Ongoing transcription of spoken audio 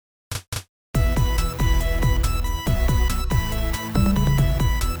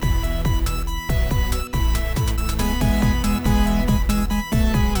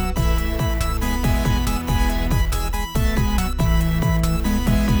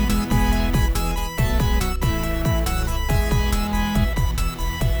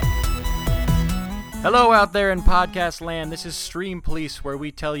Hello out there in podcast land. This is Stream Police, where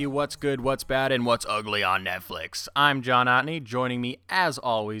we tell you what's good, what's bad, and what's ugly on Netflix. I'm John Otney. Joining me, as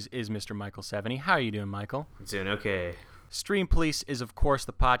always, is Mr. Michael Seveny. How are you doing, Michael? Doing okay. Stream Police is, of course,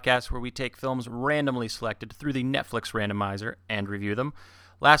 the podcast where we take films randomly selected through the Netflix randomizer and review them.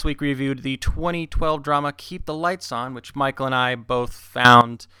 Last week, we reviewed the 2012 drama Keep the Lights On, which Michael and I both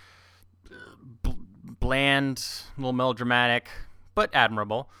found bland, a little melodramatic, but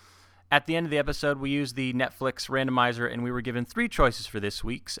admirable. At the end of the episode, we used the Netflix randomizer, and we were given 3 choices for this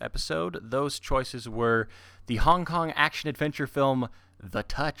week's episode. Those choices were the Hong Kong action-adventure film The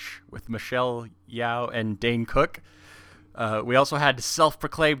Touch with Michelle Yeoh and Dane Cook. We also had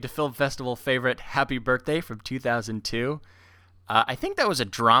self-proclaimed film festival favorite Happy Birthday from 2002. I think that was a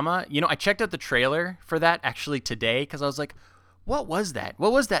drama. You know, I checked out the trailer for that actually today because I was like, what was that?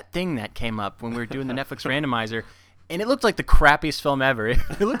 What was that thing that came up when we were doing the Netflix randomizer? And it looked like the crappiest film ever.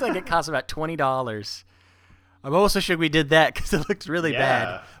 It looked like it cost about $20. I'm also sure we did that because it looked really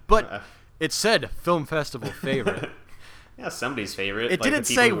bad. But it said film festival favorite. Yeah, somebody's favorite. It didn't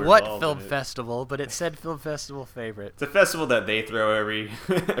say what film festival, but it said film festival favorite. It's a festival that they throw every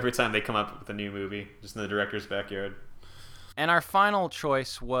time they come up with a new movie, just in the director's backyard. And our final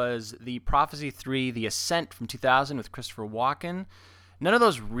choice was the Prophecy 3, The Ascent from 2000 with Christopher Walken. None of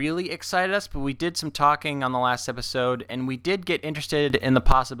those really excited us, but we did some talking on the last episode, and we did get interested in the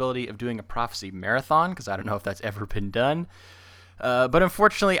possibility of doing a Prophecy marathon, because I don't know if that's ever been done. But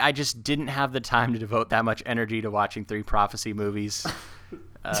unfortunately, I just didn't have the time to devote that much energy to watching 3 Prophecy movies.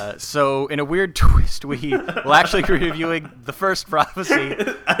 So in a weird twist, we will actually be reviewing the first Prophecy.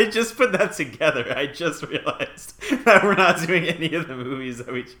 I just put that together. I just realized that we're not doing any of the movies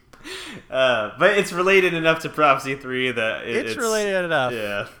that we... but it's related enough to Prophecy 3 that it's related enough.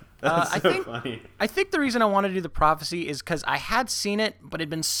 Yeah. That's funny. I think the reason I wanted to do the Prophecy is because I had seen it, but it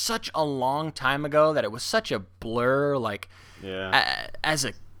had been such a long time ago that it was such a blur. Like, as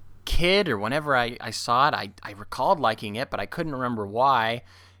a kid or whenever I saw it, I recalled liking it, but I couldn't remember why.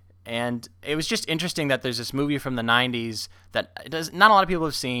 And it was just interesting that there's this movie from the 90s that not a lot of people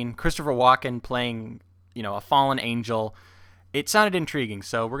have seen. Christopher Walken playing, a fallen angel. It sounded intriguing,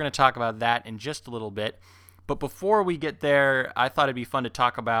 so we're going to talk about that in just a little bit. But before we get there, I thought it'd be fun to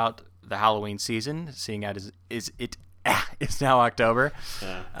talk about the Halloween season, seeing as it's now October.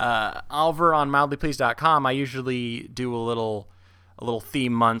 Yeah. Over on mildlypleased.com, I usually do a little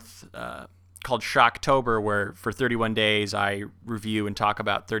theme month called Shocktober, where for 31 days I review and talk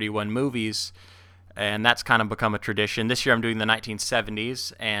about 31 movies, and that's kind of become a tradition. This year I'm doing the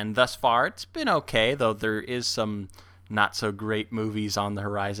 1970s, and thus far it's been okay, though there is some not so great movies on the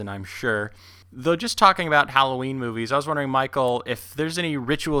horizon, I'm sure. Though just talking about Halloween movies, I was wondering, Michael, if there's any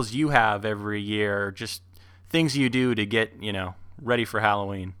rituals you have every year, or just things you do to get, ready for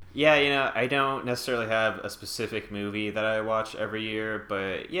Halloween. Yeah, I don't necessarily have a specific movie that I watch every year,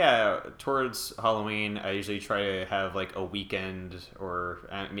 but yeah, towards Halloween, I usually try to have like a weekend or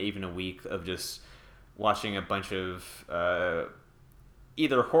even a week of just watching a bunch of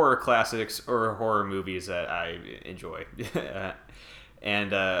either horror classics or horror movies that I enjoy.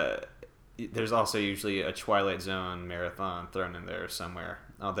 And there's also usually a Twilight Zone marathon thrown in there somewhere.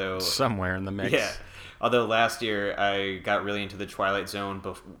 Somewhere in the mix. Yeah. Although last year I got really into the Twilight Zone.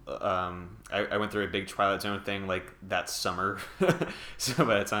 I went through a big Twilight Zone thing like that summer. So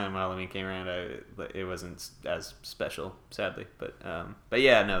by the time Halloween came around, it wasn't as special, sadly. But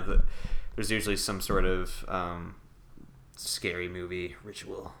yeah, no, there's usually some sort of scary movie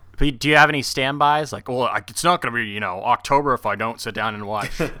ritual. But do you have any standbys? Like, well, it's not going to be, October if I don't sit down and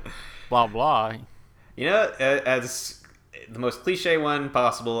watch blah, blah. As the most cliche one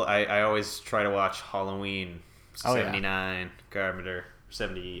possible, I always try to watch Halloween. 79, Carpenter,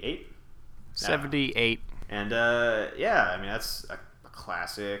 78? 78. And, that's a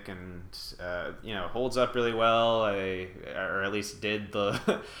classic and, holds up really well. Or at least did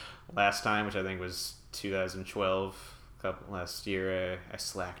the last time, which I think was 2012. Last year I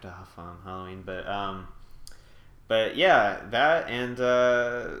slacked off on Halloween, but yeah, that and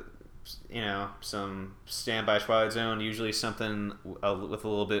some Stand by Twilight Zone, usually something with a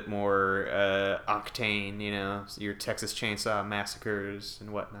little bit more octane, your Texas Chainsaw Massacres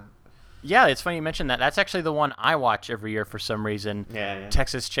and whatnot. Yeah, it's funny you mentioned that. That's actually the one I watch every year for some reason. Yeah.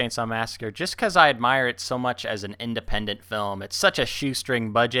 Texas Chainsaw Massacre, just because I admire it so much as an independent film. It's such a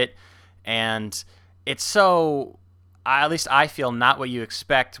shoestring budget, and it's so... at least I feel not what you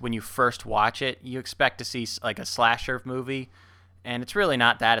expect when you first watch it. You expect to see like a slasher movie, and it's really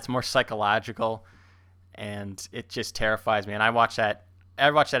not that. It's more psychological, and it just terrifies me. And I watch that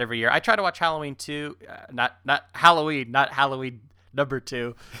every year. I try to watch Halloween too. Not Halloween number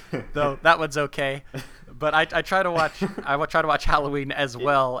 2, though that one's okay. But I try to watch Halloween as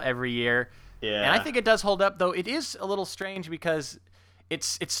well every year. Yeah. And I think it does hold up, though it is a little strange because it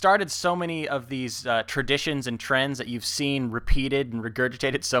started so many of these traditions and trends that you've seen repeated and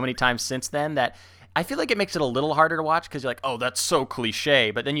regurgitated so many times since then that I feel like it makes it a little harder to watch because you're like, oh, that's so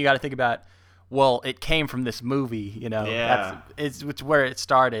cliche. But then you got to think about, well, it came from this movie, Yeah. It's where it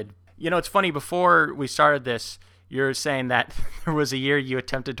started. It's funny, before we started this, you're saying that there was a year you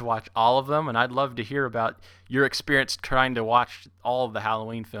attempted to watch all of them, and I'd love to hear about your experience trying to watch all of the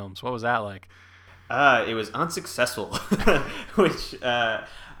Halloween films. What was that like? It was unsuccessful, which I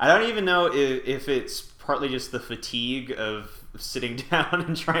don't even know if it's partly just the fatigue of sitting down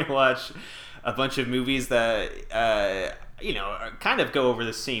and trying to watch a bunch of movies that kind of go over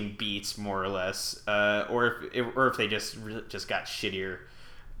the same beats more or less, or if they just got shittier.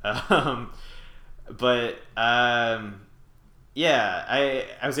 Yeah,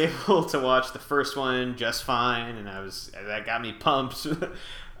 I was able to watch the first one just fine, and that got me pumped.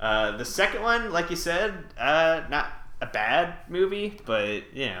 The second one, like you said, not a bad movie, but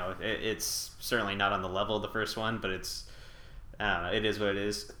it's certainly not on the level of the first one. But I don't know, it is what it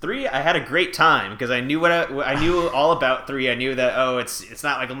is. 3, I had a great time because I knew I knew all about 3. I knew that it's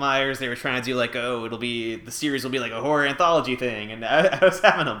not Michael Myers. They were trying to do like, the series will be like a horror anthology thing, and I was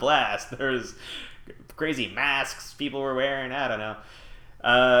having a blast. There was crazy masks people were wearing. I don't know.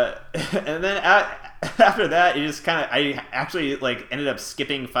 And then after that, I actually ended up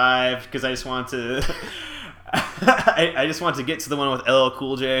skipping 5 because I just wanted to. I just wanted to get to the one with LL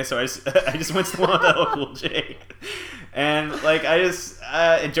Cool J, so I just went to the one with LL Cool J, and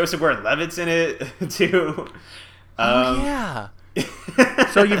and Joseph Gordon-Levitt's in it too. Yeah.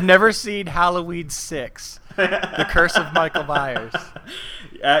 So you've never seen Halloween 6, The Curse of Michael Myers?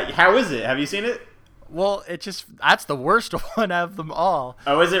 How is it? Have you seen it? Well, that's the worst one of them all.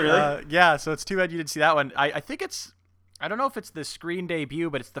 Oh, is it really? Yeah, so it's too bad you didn't see that one. I think I don't know if it's the screen debut,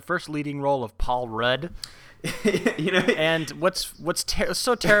 but it's the first leading role of Paul Rudd. And what's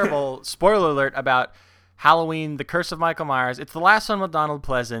so terrible, spoiler alert, about Halloween, The Curse of Michael Myers, it's the last one with Donald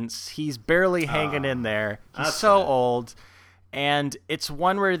Pleasance. He's barely hanging in there. He's so old. And it's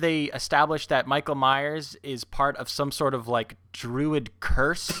one where they establish that Michael Myers is part of some sort of druid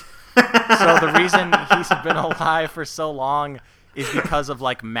curse. So the reason he's been alive for so long is because of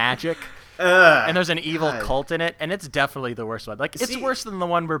magic. And there's an evil cult in it, and it's definitely the worst one. It's worse than the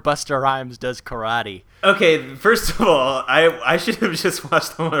one where Busta Rhymes does karate. Okay, first of all, I should have just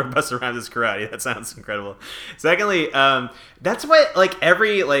watched the one where Busta Rhymes does karate. That sounds incredible. Secondly, that's what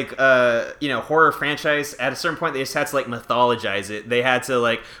every horror franchise at a certain point they just had to mythologize it. They had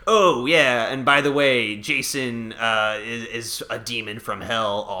to oh yeah, and by the way, Jason is a demon from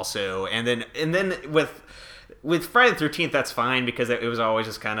hell also, and then with Friday the 13th, that's fine because it was always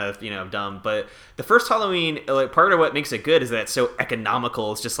just kind of, dumb. But the first Halloween, part of what makes it good is that it's so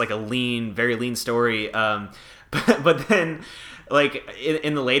economical. It's just a very lean story. But then,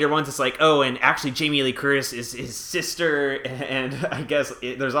 in the later ones, it's and actually Jamie Lee Curtis is his sister, and I guess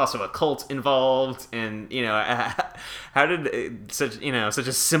there's also a cult involved. And how did such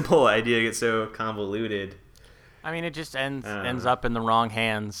a simple idea get so convoluted? I mean, it just ends up in the wrong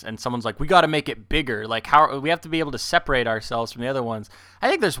hands, and someone's like, we got to make it bigger. How we have to be able to separate ourselves from the other ones. I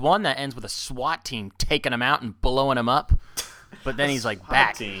think there's one that ends with a SWAT team taking him out and blowing him up, but then he's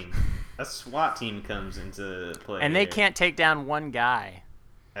back. A SWAT team comes into play, and they can't take down one guy.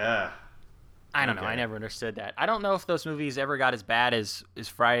 I don't know. I never understood that. I don't know if those movies ever got as bad as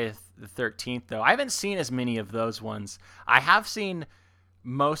Friday the 13th, though. I haven't seen as many of those ones. I have seen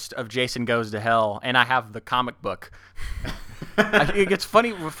most of Jason Goes to Hell, and I have the comic book. It's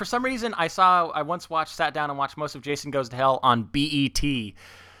funny, for some reason I once sat down and watched most of Jason Goes to Hell on BET.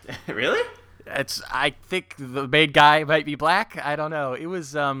 Really? I think the main guy might be black. I don't know. It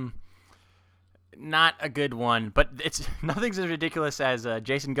was not a good one, but it's nothing's as ridiculous as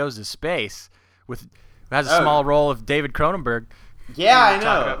Jason Goes to Space has a small role of David Cronenberg. Yeah, I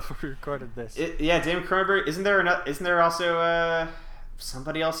know. Before we recorded this. David Cronenberg. Isn't there also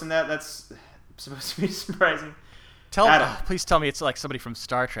somebody else in that's supposed to be surprising? Please tell me it's somebody from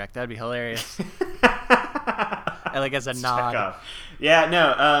Star Trek. That'd be hilarious. As a nod. Yeah,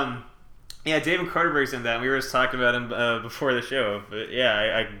 no. David Cronenberg's in that. We were just talking about him before the show, but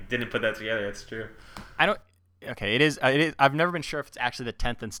I didn't put that together. That's true. Okay, it is. I've never been sure if it's actually the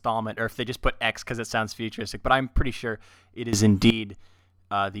 10th installment or if they just put X because it sounds futuristic, but I'm pretty sure it is indeed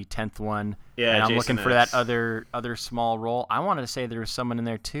the 10th one. Yeah, and I'm Jason looking for X. that other small role. I wanted to say there was someone in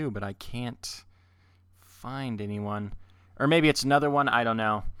there too, but I can't find anyone. Or maybe it's another one. I don't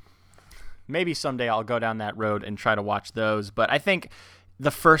know. maybe someday I'll go down that road and try to watch those. But I think the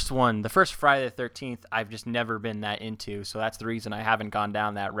first Friday the 13th, I've just never been that into. So that's the reason I haven't gone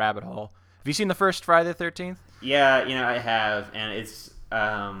down that rabbit hole. Have you seen the first Friday the 13th? Yeah, I have, and it's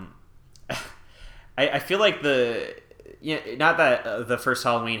I feel like not that the first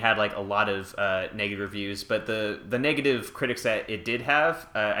Halloween had like a lot of negative reviews, but the negative critics that it did have,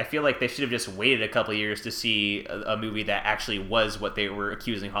 I feel like they should have just waited a couple of years to see a movie that actually was what they were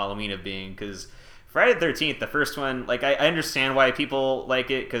accusing Halloween of being. Because Friday the 13th, the first one, like I understand why people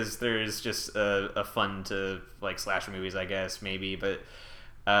like it, because there's just a fun to like slasher movies, I guess, maybe, but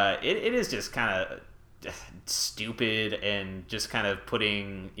it is just kind of stupid and just kind of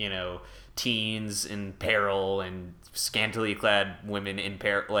putting teens in peril and scantily clad women in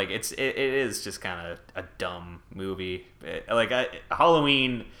peril. Like it is just kind of a dumb movie.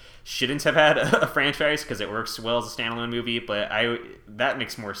 Halloween shouldn't have had a franchise because it works well as a standalone movie, but that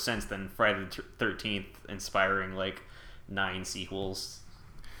makes more sense than Friday the 13th inspiring like 9 sequels.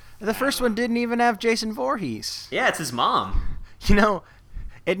 The first one didn't even have Jason Voorhees. Yeah, it's his mom.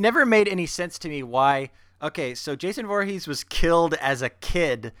 It never made any sense to me why. Okay, so Jason Voorhees was killed as a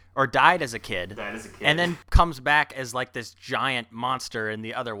kid, or died as a kid. And then comes back as like this giant monster in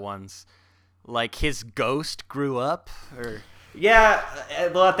the other ones. Like his ghost grew up, or... Yeah,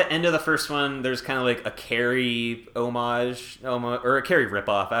 well, at the end of the first one, there's kind of like a Carrie homage, or a Carrie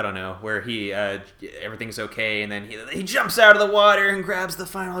ripoff, I don't know, where he everything's okay, and then he jumps out of the water and grabs the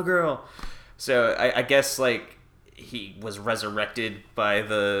final girl. So I guess like he was resurrected by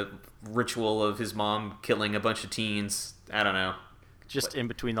the ritual of his mom killing a bunch of teens. I don't know. Just in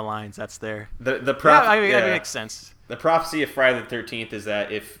between the lines, that's there. That makes sense. The prophecy of Friday the 13th is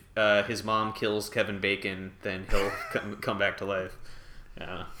that if his mom kills Kevin Bacon, then he'll come back to life.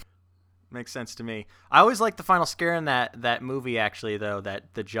 Yeah. Makes sense to me. I always like the final scare in that movie, actually, though,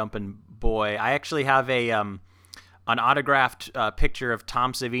 that the jumping boy. I actually have an autographed picture of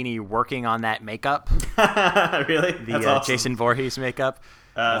Tom Savini working on that makeup. Really? That's awesome. Jason Voorhees makeup.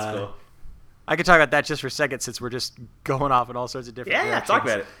 That's cool. I could talk about that just for a second, since we're just going off in all sorts of different directions. Talk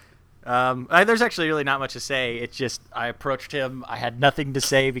about it. There's actually really not much to say. It's just I approached him. I had nothing to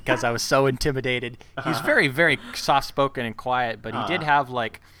say because I was so intimidated. He's very, very soft-spoken and quiet, but he did have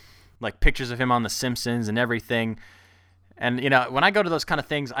like pictures of him on The Simpsons and everything. And when I go to those kind of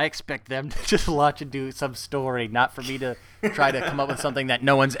things, I expect them to just launch into some story, not for me to try to come up with something that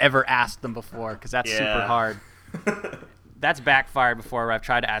no one's ever asked them before, because that's super hard. That's backfired before. I've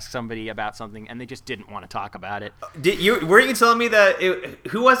tried to ask somebody about something and they just didn't want to talk about it. Weren't you telling me that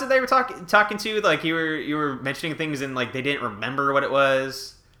who was it they were talking to? Like you were mentioning things and like they didn't remember what it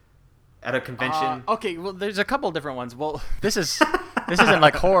was at a convention. Okay, well, there's a couple different ones. Well, this isn't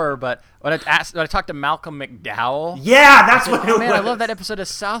like horror, but when I talked to Malcolm McDowell. Yeah, that's what it was. Man, I love that episode of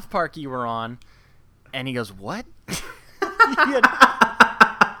South Park you were on. And he goes, "What?"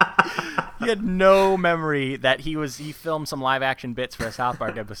 He had no memory that he filmed some live action bits for a South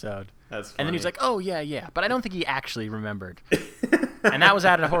Park episode. That's funny. And then he's like, "Oh yeah," but I don't think he actually remembered. And that was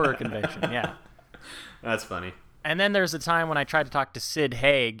at a horror convention. Yeah, that's funny. And then there's a time when I tried to talk to Sid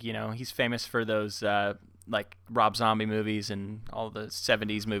Haig. He's famous for those like Rob Zombie movies and all the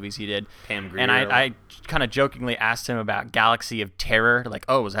 70s movies he did. Pam Grier. And I kind of jokingly asked him about Galaxy of Terror. Like,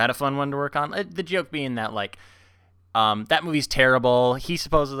 oh, was that a fun one to work on? The joke being that like. That movie's terrible. He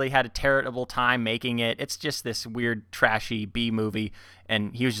supposedly had a terrible time making it. It's just this weird, trashy B movie.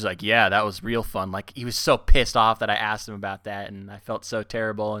 And he was just like, yeah, that was real fun. Like, he was so pissed off that I asked him about that, and I felt so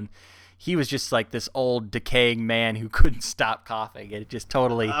terrible. And he was just like this old, decaying man who couldn't stop coughing. It just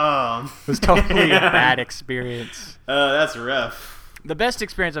totally was totally a bad experience. That's rough. The best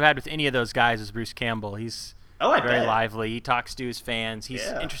experience I've had with any of those guys is Bruce Campbell. He's very lively. He talks to his fans. He's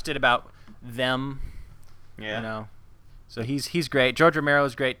interested about them. Yeah. So he's great. George Romero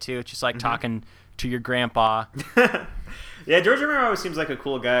is great too. It's just like talking to your grandpa. Yeah, George Romero always seems like a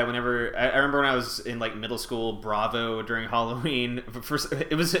cool guy. Whenever I remember when I was in like middle school, Bravo during Halloween.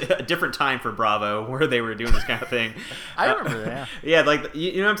 It was a different time for Bravo where they were doing this kind of thing. I remember that. Yeah, like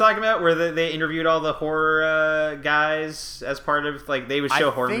you know what I'm talking about, where they interviewed all the horror guys as part of like they would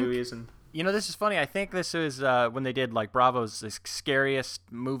show horror movies and. This is funny. I think this is when they did like Bravo's scariest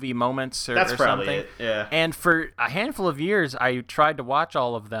movie moments or That's probably something. It, yeah. And for a handful of years, I tried to watch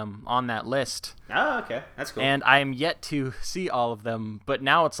all of them on that list. Oh, okay. That's cool. And I am yet to see all of them. But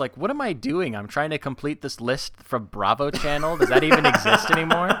now it's like, what am I doing? I'm trying to complete this list from Bravo Channel. Does that even exist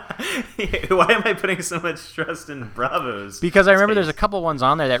anymore? Why am I putting so much trust in Bravo's? Because I remember there's a couple ones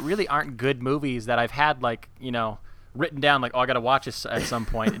on there that really aren't good movies that I've had like, written down like, oh, I got to watch this at some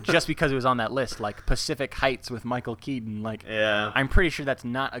point just because it was on that list, like Pacific Heights with Michael Keaton. Like, Yeah. I'm pretty sure that's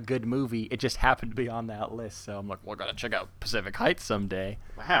not a good movie. It just happened to be on that list. So I'm like, well, I got to check out Pacific Heights someday.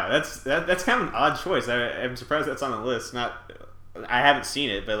 Wow, that's kind of an odd choice. I'm surprised that's on the list. I haven't seen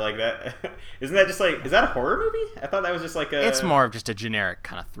it, but like that, isn't that just like, is that a horror movie? I thought that was just like a. It's more of just a generic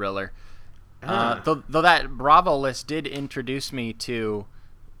kind of thriller. Oh. Though that Bravo list did introduce me to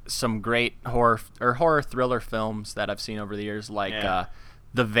some great horror thriller films that I've seen over the years, like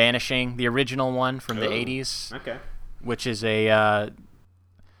The Vanishing, the original one from the 80s. Okay. Which is a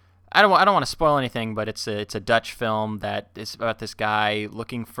I don't want to spoil anything, but it's a Dutch film that is about this guy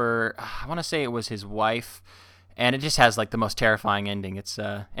looking for, I want to say it was his wife, and it just has like the most terrifying ending. It's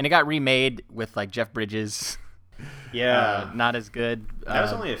and it got remade with like Jeff Bridges. Yeah. Not as good. That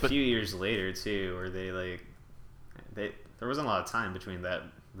was only a few years later too, where there wasn't a lot of time between that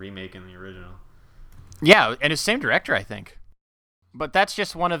remake and the original. Yeah, and it's the same director, I think. But that's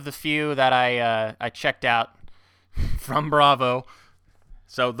just one of the few that I checked out from Bravo.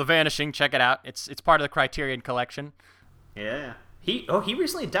 So The Vanishing, check it out. It's part of the Criterion Collection. Yeah. He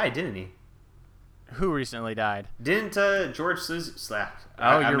recently died, didn't he? Who recently died? Didn't George Slap?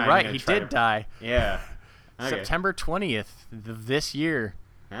 Oh, you're right. He did die. Yeah. Okay. September 20th of this year.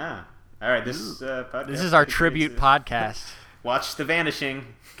 Yeah. All right. This is our tribute podcast. Watch The Vanishing.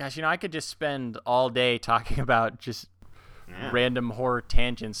 Gosh, I could just spend all day talking about just random horror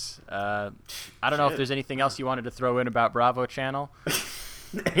tangents. I don't know if there's anything else you wanted to throw in about Bravo Channel.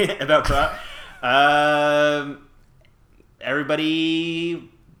 About Bravo. Everybody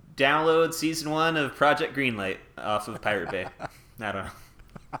download season 1 of Project Greenlight off of Pirate Bay. I don't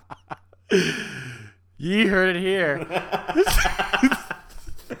know. You heard it here.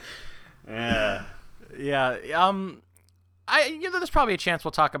 Yeah. Yeah. There's probably a chance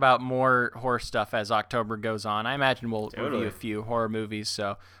we'll talk about more horror stuff as October goes on. I imagine we'll review a few horror movies,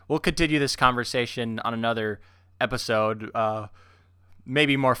 so we'll continue this conversation on another episode.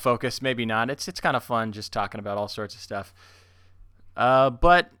 Maybe more focused, maybe not. It's kind of fun just talking about all sorts of stuff.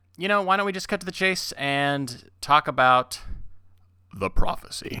 But why don't we just cut to the chase and talk about The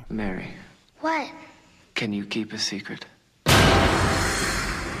Prophecy? Mary. What? Can you keep a secret?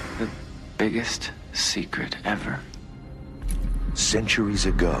 The biggest secret ever. Centuries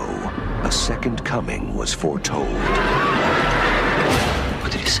ago, a second coming was foretold.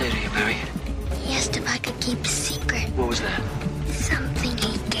 What did he say to you, Mary? He asked if I could keep a secret. What was that? Something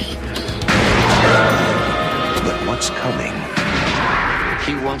he gave me. But what's coming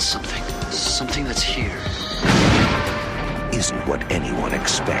He wants something. Something that's here. isn't what anyone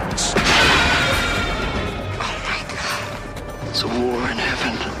expects. Oh my God. It's a war in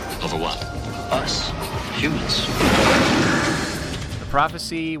heaven. Over what? Us. Humans. The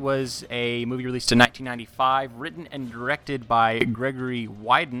Prophecy was a movie released in 1995, written and directed by Gregory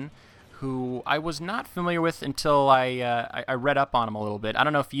Wyden, who I was not familiar with until I read up on him a little bit. I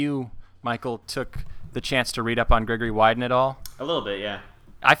don't know if you, Michael, took the chance to read up on Gregory Wyden at all. A little bit, yeah.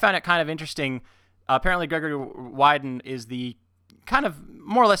 I found it kind of interesting. Apparently, Gregory Wyden is the kind of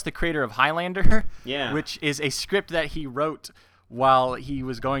more or less the creator of Highlander, Yeah. which is a script that he wrote while he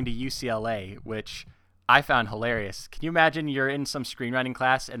was going to UCLA, which I found hilarious. Can you imagine you're in some screenwriting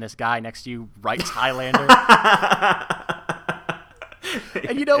class and this guy next to you writes Highlander?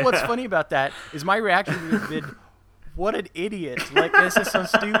 And you know what's funny about that is my reaction would have been, what an idiot. Like, this is so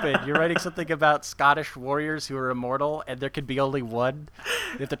stupid. You're writing something about Scottish warriors who are immortal, and there could be only one.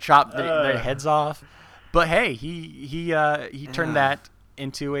 They have to chop their heads off. But hey, he turned that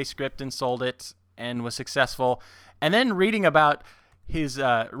into a script and sold it and was successful. And then reading about him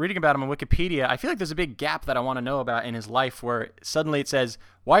on Wikipedia, I feel like there's a big gap that I want to know about in his life where suddenly it says,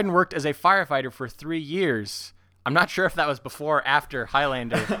 Wyden worked as a firefighter for 3 years. I'm not sure if that was before or after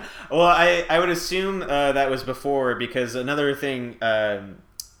Highlander. Well, I would assume that was before, because another thing,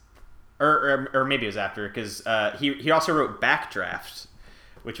 or maybe it was after, because he also wrote Backdraft,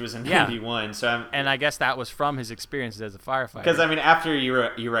 which was in 91. So and I guess that was from his experiences as a firefighter. because I mean, after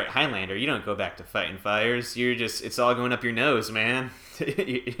you write Highlander, you don't go back to fighting fires. It's all going up your nose, man.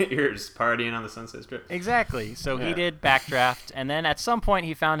 You're just partying on the Sunset Strip. Exactly. So he Yeah. did Backdraft, and then at some point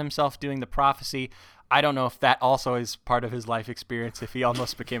he found himself doing The Prophecy. I don't know if that also is part of his life experience, if he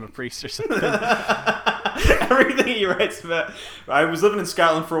almost became a priest or something. Everything he writes about. I was living in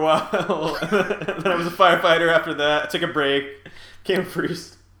Scotland for a while. Then I was a firefighter after that. I took a break. Became a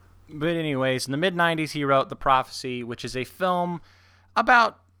priest. But anyways, in the mid-90s he wrote The Prophecy, which is a film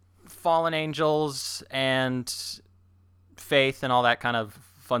about fallen angels and faith and all that kind of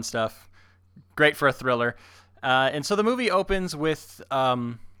fun stuff. Great for a thriller. And so the movie opens with...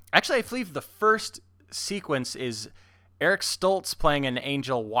 actually, I believe the first sequence is Eric Stoltz playing an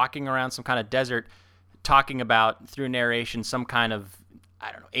angel walking around some kind of desert, talking about, through narration, some kind of,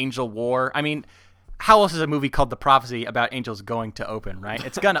 I don't know, angel war. I mean, how else is a movie called The Prophecy about angels going to open, right?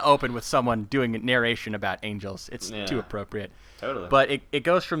 It's going to open with someone doing a narration about angels. It's too appropriate. Totally. But it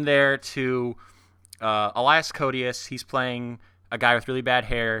goes from there to Elias Koteas. He's playing a guy with really bad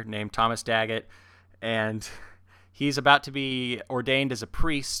hair named Thomas Daggett, and he's about to be ordained as a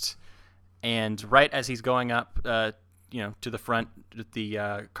priest. And right as he's going up, to the front,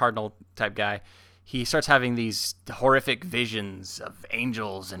 the cardinal type guy, he starts having these horrific visions of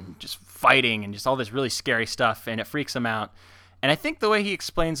angels and just fighting and just all this really scary stuff, and it freaks him out. And I think the way he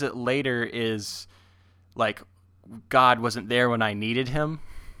explains it later is like, God wasn't there when I needed him.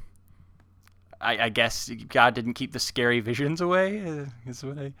 I guess God didn't keep the scary visions away. Is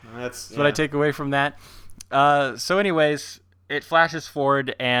what I take away from that. So anyways, it flashes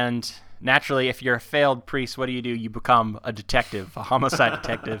forward, and naturally, if you're a failed priest, what do? You become a detective, a homicide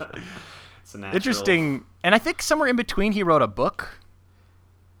detective. It's a natural. Interesting. And I think somewhere in between he wrote a book,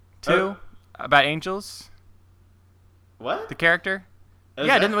 too, about angels. What? The character?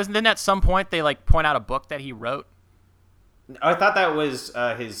 Didn't at some point they like point out a book that he wrote? I thought that was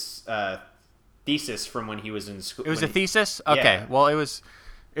his thesis from when he was in school. It was a thesis? Okay. Yeah. Well, it was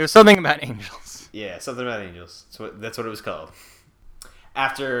something about angels. Yeah, something about angels. That's what it was called.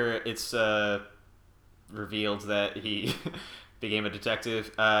 After it's revealed that he became a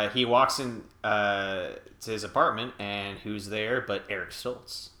detective, he walks in to his apartment, and who's there but Eric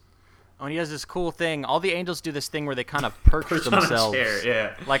Stoltz. Oh, and he does this cool thing. All the angels do this thing where they kind of perch themselves, on a chair,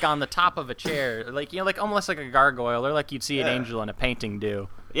 yeah, like on the top of a chair, like like almost like a gargoyle, or like you'd see an angel in a painting do.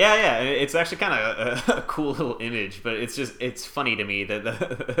 Yeah. It's actually kind of a cool little image, but it's funny to me that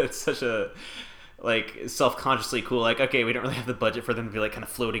it's such a like self-consciously cool. Like, okay, we don't really have the budget for them to be like kind of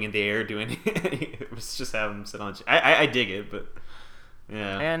floating in the air doing it. Let's just have them sit on a chair. I dig it, but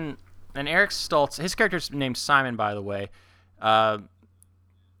yeah. And Eric Stoltz, his character's named Simon, by the way,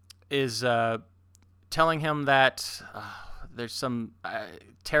 is telling him that there's some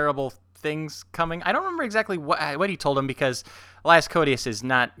terrible things coming. I don't remember exactly what he told him, because Elias Koteas is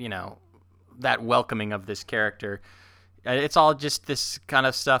not, that welcoming of this character. It's all just this kind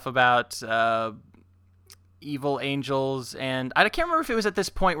of stuff about evil angels, and I can't remember if it was at this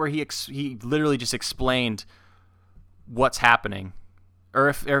point where he literally just explained what's happening, or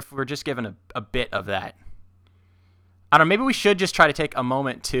if we're just given a bit of that. I don't know, maybe we should just try to take a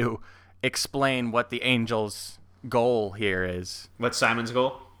moment to explain what the angel's goal here is. What's Simon's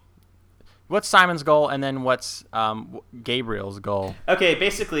goal? What's Simon's goal, and then what's Gabriel's goal? Okay,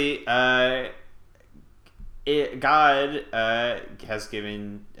 basically, God has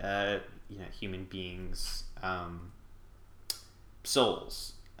given human beings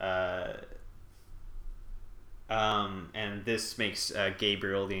souls, and this makes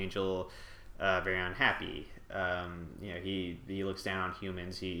Gabriel the angel very unhappy. He looks down on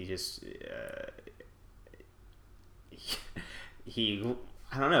humans. He just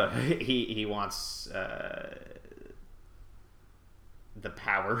I don't know. He wants the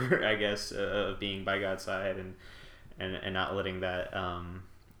power, I guess, of being by God's side, and not letting that.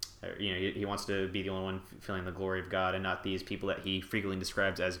 He wants to be the only one feeling the glory of God, and not these people that he frequently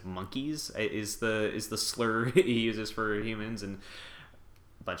describes as monkeys. Is the slur he uses for humans, and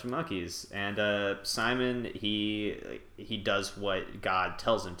a bunch of monkeys. And Simon, he does what God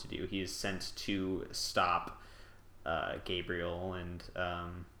tells him to do. He is sent to stop Gabriel,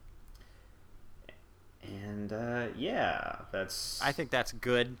 that's. I think that's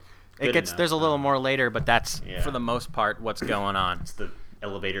good. There's a little more later, but that's for the most part what's going on. It's the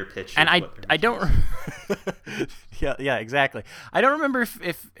elevator pitch. And I don't. yeah, exactly. I don't remember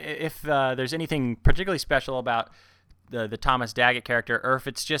if there's anything particularly special about the Thomas Daggett character, or if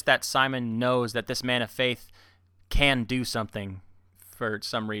it's just that Simon knows that this man of faith can do something for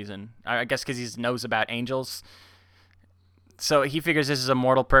some reason. I guess because he knows about angels. So he figures this is a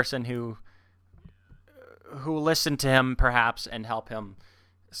mortal person who listened to him, perhaps, and help him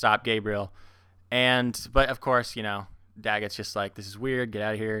stop Gabriel. But of course, Daggett's just like, this is weird, get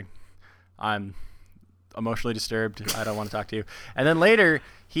out of here. I'm emotionally disturbed. I don't want to talk to you. And then later,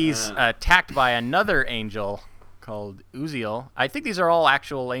 he's attacked by another angel called Uziel. I think these are all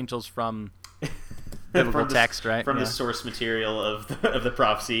actual angels from biblical text, right? From the source material of the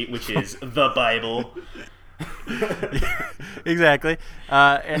prophecy, which is the Bible. Exactly.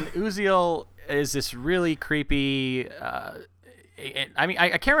 And Uziel is this really creepy. I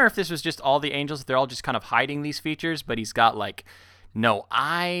can't remember if this was just all the angels. They're all just kind of hiding these features, but he's got like no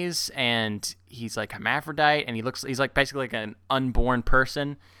eyes, and he's like hermaphrodite, and he's like basically like an unborn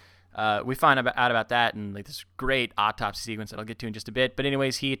person. we find out about that and like this great autopsy sequence that I'll get to in just a bit. But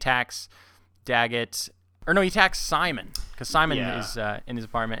anyways, he attacks Daggett. Or no, he attacks Simon because Simon is in his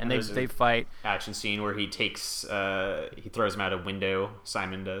apartment, and they fight. Action scene where he takes he throws him out a window.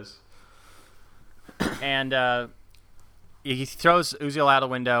 Simon does, and he throws Uziel out a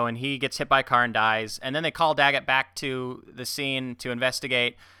window, and he gets hit by a car and dies. And then they call Daggett back to the scene to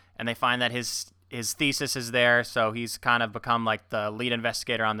investigate, and they find that his thesis is there, so he's kind of become like the lead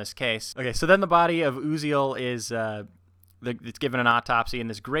investigator on this case. Okay, so then the body of Uziel is it's given an autopsy in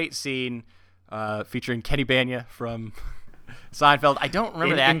this great scene. Featuring Kenny Bania from Seinfeld. I don't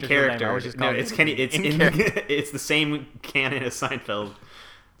remember the actor's name. I always just call him. It's Kenny. It's the same canon as Seinfeld.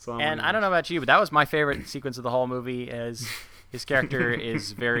 And I don't know about you, but that was my favorite sequence of the whole movie. As his character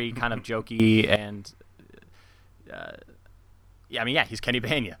is very kind of jokey and, he's Kenny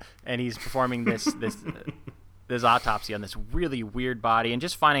Bania, and he's performing this autopsy on this really weird body, and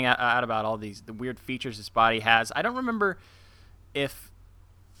just finding out about all the weird features this body has. I don't remember if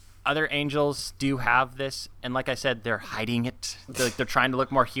other angels do have this, and like I said, they're hiding it. They're trying to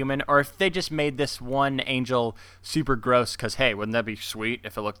look more human, or if they just made this one angel super gross because, hey, wouldn't that be sweet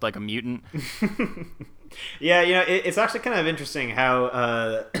if it looked like a mutant? Yeah, it's actually kind of interesting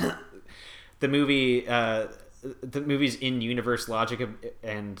how the movie's in-universe logic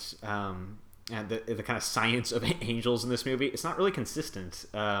and the kind of science of angels in this movie, it's not really consistent.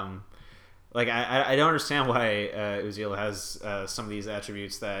 Like, I don't understand why Uziel has some of these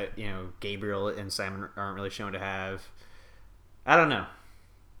attributes that, Gabriel and Simon aren't really shown to have. I don't know.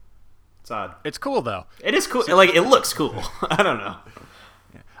 It's odd. It's cool, though. It is cool. Like, it looks cool. I don't know.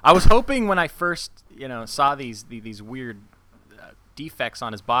 I was hoping when I first, saw these weird defects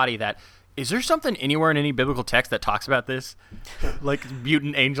on his body that, is there something anywhere in any biblical text that talks about this? Like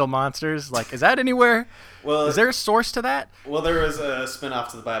mutant angel monsters? Like, is that anywhere? Well, is there a source to that? Well, there was a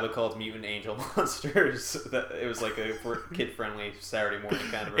spin-off to the Bible called Mutant Angel Monsters. It was like a kid-friendly Saturday morning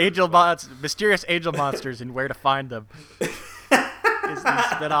kind of mysterious angel monsters and where to find them. Is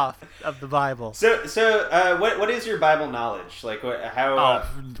the spin-off of the Bible. So, what is your Bible knowledge? Like, how?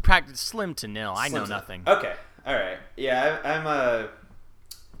 Practice slim to nil. I know nothing. Okay, all right. Yeah,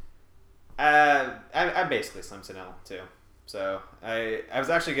 I'm basically slim to nil too. So I was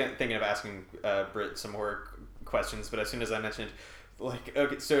actually thinking of asking Britt some more questions, but as soon as I mentioned, like,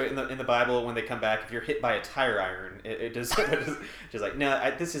 okay, so in the Bible, when they come back, if you're hit by a tire iron, it just just like,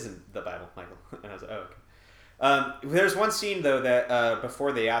 no, this isn't the Bible, Michael. And I was like, oh, okay. There's one scene though that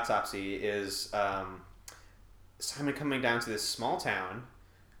before the autopsy is Simon coming down to this small town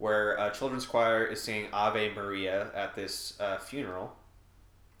where a children's choir is singing Ave Maria at this funeral.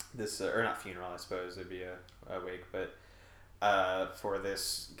 This or not funeral, I suppose it'd be a wake, but for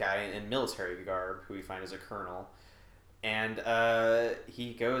this guy in military garb who we find is a colonel, and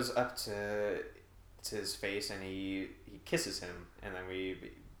he goes up to his face and he kisses him, and then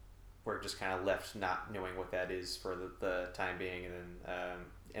we're just kind of left not knowing what that is for the time being,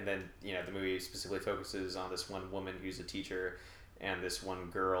 and then the movie specifically focuses on this one woman who's a teacher and this one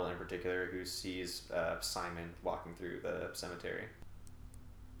girl in particular who sees Simon walking through the cemetery.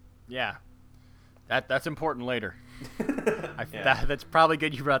 Yeah, that's important later. That's probably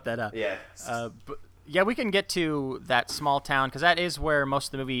good you brought that up. Yeah. But yeah, we can get to that small town because that is where most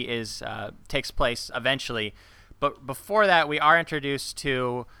of the movie takes place eventually. But before that, we are introduced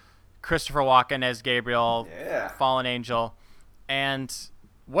to Christopher Walken as Gabriel, fallen angel. And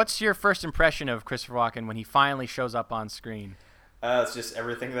what's your first impression of Christopher Walken when he finally shows up on screen? It's just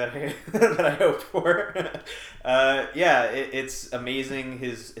everything that I hoped for. It's amazing.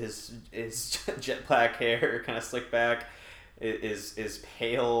 His jet black hair, kind of slicked back, is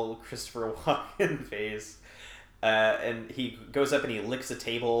pale Christopher Walken face, and he goes up and he licks a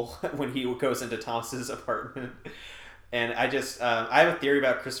table when he goes into Thomas's apartment. And I have a theory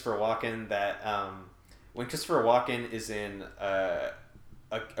about Christopher Walken that when Christopher Walken is in a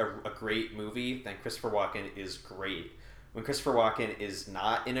great movie, then Christopher Walken is great. When Christopher Walken is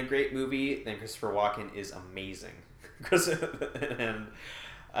not in a great movie, then Christopher Walken is amazing. And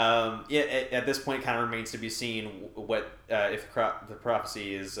at this point, it kind of remains to be seen what if The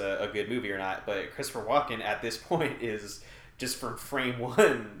Prophecy is a good movie or not. But Christopher Walken at this point is just from frame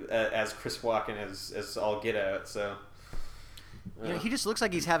one as Chris Walken as all get out. So. He just looks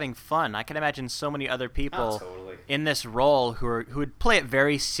like he's having fun. I can imagine so many other people totally. in this role who would play it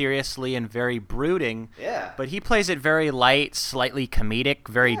very seriously and very brooding. Yeah. But he plays it very light, slightly comedic,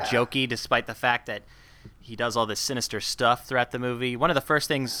 very jokey, despite the fact that he does all this sinister stuff throughout the movie. One of the first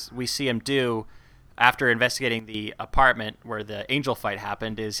things we see him do after investigating the apartment where the angel fight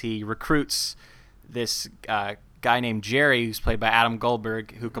happened is he recruits this guy named Jerry, who's played by Adam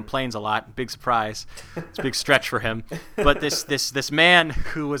Goldberg, who complains a lot. Big surprise. It's a big stretch for him. But this man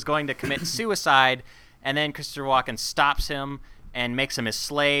who was going to commit suicide, and then Christopher Walken stops him and makes him his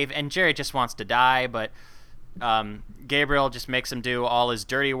slave, and Jerry just wants to die, but Gabriel just makes him do all his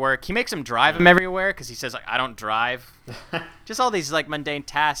dirty work. He makes him drive him everywhere because he says, like, I don't drive. Just all these, like, mundane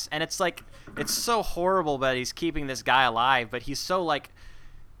tasks, and it's like, it's so horrible that he's keeping this guy alive, but he's so, like,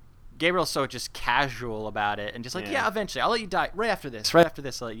 Gabriel's so just casual about it, and just like, yeah, eventually, I'll let you die right after this,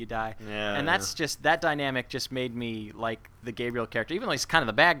 I'll let you die. Yeah, and that's just, that dynamic just made me like the Gabriel character, even though he's kind of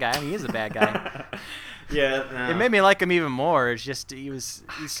the bad guy. I mean, he is the bad guy. It made me like him even more. It's just, he's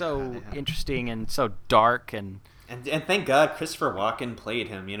so interesting and so dark, and thank God Christopher Walken played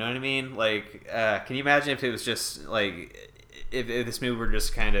him, you know what I mean? Like, can you imagine if it was just, like, if this movie were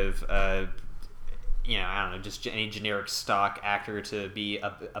just kind of, you know, I don't know, just any generic stock actor to be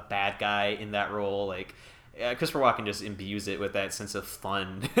a bad guy in that role. Like, Christopher Walken just imbues it with that sense of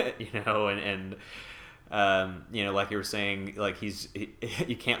fun, you know, and you know, like you were saying, like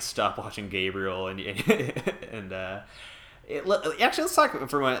you can't stop watching Gabriel, and actually, let's talk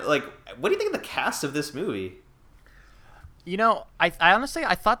for a moment. Like, what do you think of the cast of this movie? You know, I honestly,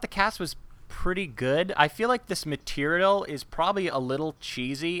 I thought the cast was pretty good. I feel like this material is probably a little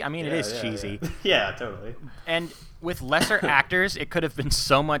cheesy. I mean, it is cheesy. Yeah, totally. And with lesser actors, it could have been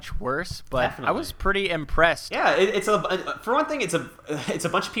so much worse, but Definitely. I was pretty impressed. Yeah, it's for one thing, it's a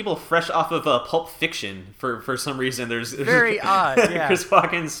bunch of people fresh off of Pulp Fiction for some reason. There's very odd. Yeah. Chris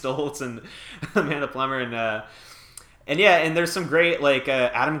Walken, Stoltz, and Amanda Plummer, and there's some great, like,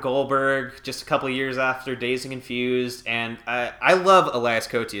 Adam Goldberg, just a couple of years after Dazed and Confused, and I love Elias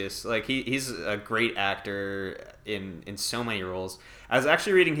Koteas. Like, he's a great actor in so many roles. I was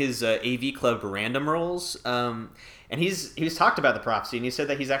actually reading his AV Club random roles, and he's talked about The Prophecy, and he said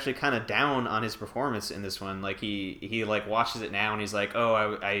that he's actually kind of down on his performance in this one. Like, he like watches it now, and he's like,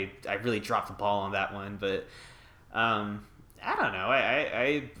 oh, I really dropped the ball on that one, but I don't know.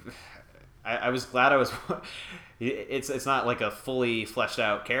 I was glad I was. It's not like a fully fleshed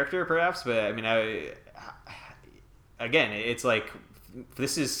out character, perhaps, but I mean, again, it's like,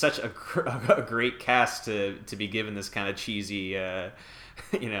 this is such a great cast to be given this kind of cheesy,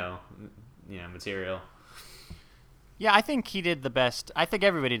 you know, material. Yeah, I think he did the best. I think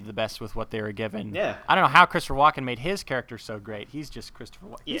everybody did the best with what they were given. Yeah. I don't know how Christopher Walken made his character so great. He's just Christopher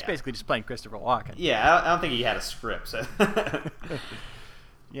Walken. He's Yeah. basically just playing Christopher Walken. Yeah, I don't think he had a script. So.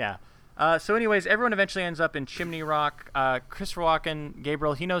 Yeah. So anyways, everyone eventually ends up in Chimney Rock. Christopher Walken,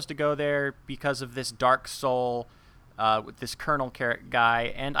 Gabriel, he knows to go there because of this dark soul with this Colonel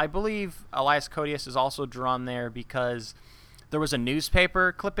guy. And I believe Elias Koteas is also drawn there because there was a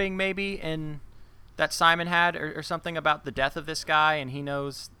newspaper clipping maybe that Simon had or something about the death of this guy. And he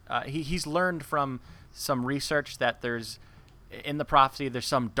knows, he's learned from some research that in the prophecy, there's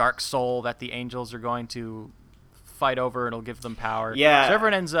some dark soul that the angels are going to fight over, and it'll give them power. Yeah. So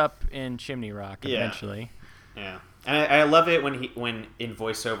everyone ends up in Chimney Rock eventually. Yeah. And I love it when in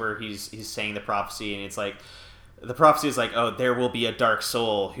voiceover he's saying the prophecy, and it's like, the prophecy is like, oh, there will be a dark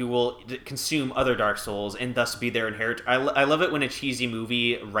soul who will consume other dark souls and thus be their inheritor. I love it when a cheesy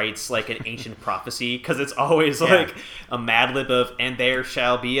movie writes like an ancient prophecy, because it's always like a Mad Lib of, and there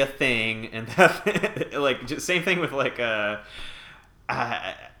shall be a thing, and that, like, just same thing with like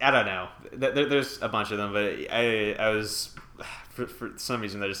I don't know. There's a bunch of them, but I was, for some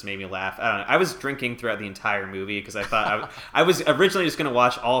reason, that just made me laugh. I don't know. I was drinking throughout the entire movie because I thought I was originally just going to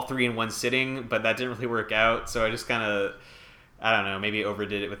watch all three in one sitting, but that didn't really work out. So I just kind of, I don't know, maybe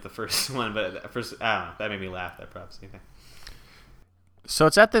overdid it with the first one, but first, I don't know. That made me laugh, that prophecy thing. So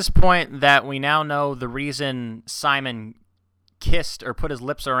it's at this point that we now know the reason Simon kissed or put his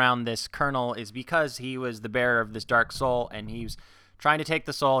lips around this colonel is because he was the bearer of this dark soul, and he was trying to take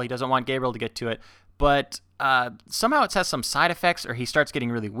the soul. He doesn't want Gabriel to get to it, but somehow it has some side effects, or he starts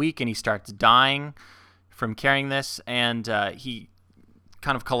getting really weak and he starts dying from carrying this, and he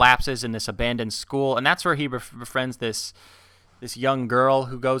kind of collapses in this abandoned school, and that's where he befriends this young girl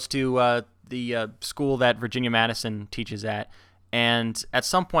who goes to the school that Virginia Madison teaches at, and at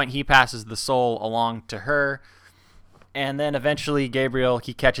some point he passes the soul along to her, and then eventually Gabriel,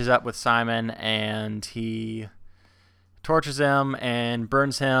 he catches up with Simon, and he tortures him and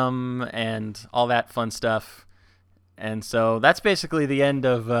burns him and all that fun stuff. And so that's basically the end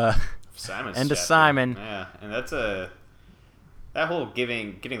of Simon's end of chapter. Simon. Yeah, and that's that whole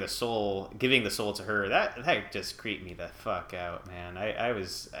giving the soul to her, that just creeped me the fuck out, man. I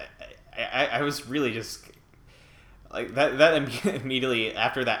was really just like that immediately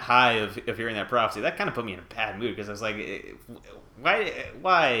after that high of hearing that prophecy, that kind of put me in a bad mood, because I was like,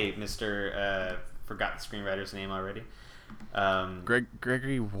 why Mr. forgot the screenwriter's name already.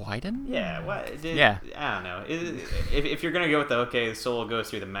 Gregory Wyden? Yeah, Yeah. I don't know. If you're gonna go with the soul goes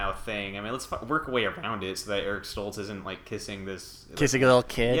through the mouth thing, I mean, let's work a way around it so that Eric Stoltz isn't like kissing a little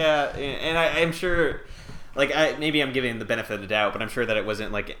kid. Yeah, and I'm sure, like, maybe I'm giving the benefit of the doubt, but I'm sure that it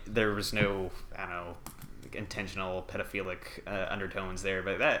wasn't like there was no, I don't know, like, intentional pedophilic undertones there.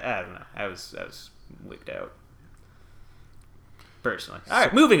 But that, I don't know. I was wigged out personally. All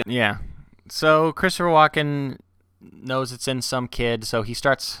right, moving on. Yeah. So Christopher Walken knows it's in some kid, so he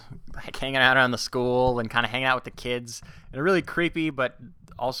starts like hanging out around the school and kind of hanging out with the kids in a really creepy but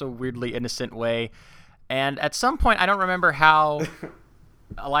also weirdly innocent way. And at some point, I don't remember how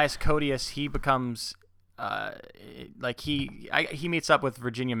Elias Koteas, he becomes he meets up with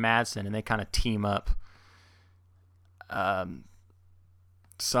Virginia Madsen and they kind of team up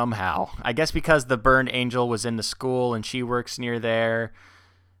somehow. I guess because the burned angel was in the school and she works near there.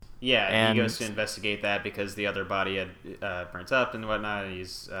 Yeah, and he goes to investigate that because the other body had burnt up and whatnot. And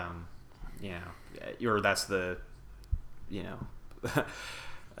he's, that's the,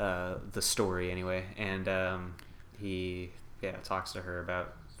 the story anyway. And he talks to her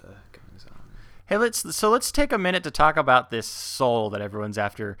about the goings on. Hey, let's take a minute to talk about this soul that everyone's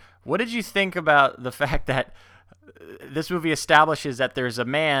after. What did you think about the fact that this movie establishes that there's a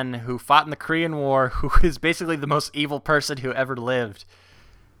man who fought in the Korean War who is basically the most evil person who ever lived?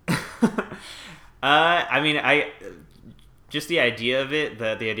 Just the idea of it,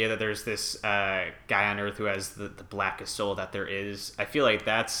 the idea that there's this guy on Earth who has the blackest soul that there is. I feel like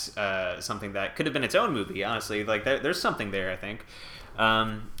that's something that could have been its own movie. Honestly, like there's something there. I think,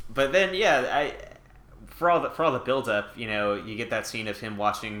 but then for all the build up, you get that scene of him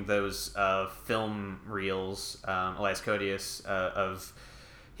watching those film reels, Elias Koteas, of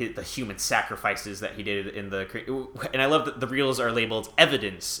the human sacrifices that he did in the, and I love that the reels are labeled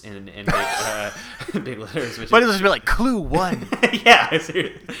evidence in big, big letters. But it was like Clue 1. Yeah,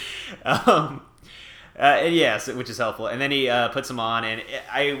 seriously. Which is helpful. And then he puts them on, and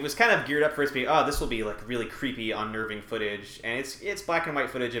I was kind of geared up for it to be, this will be like really creepy, unnerving footage, and it's black and white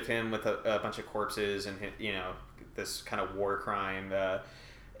footage of him with a bunch of corpses and this kind of war crime.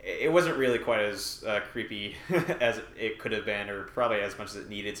 It wasn't really quite as creepy as it could have been, or probably as much as it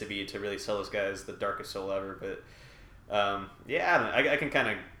needed to be to really sell this guy as the darkest soul ever. But I don't know. I can kind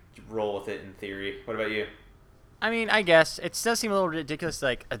of roll with it in theory. What about you? I mean, I guess it does seem a little ridiculous.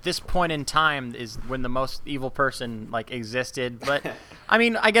 Like at this point in time is when the most evil person like existed. But I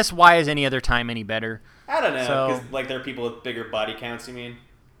mean, I guess why is any other time any better? I don't know. Because like there are people with bigger body counts. You mean?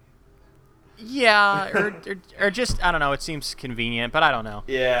 Yeah, or just I don't know. It seems convenient, but I don't know.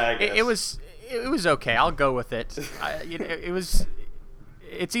 Yeah, I guess. It was okay. I'll go with it.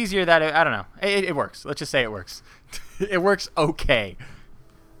 It's easier that I don't know. It works. Let's just say it works. It works okay.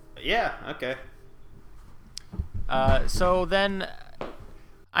 Yeah. Okay. So then,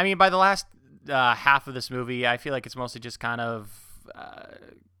 I mean, by the last half of this movie, I feel like it's mostly just kind of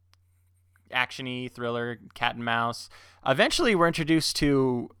action-y, thriller, cat and mouse. Eventually, we're introduced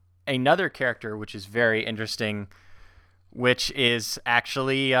to another character, which is very interesting, which is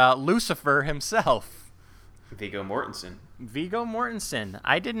actually Lucifer himself. Viggo Mortensen.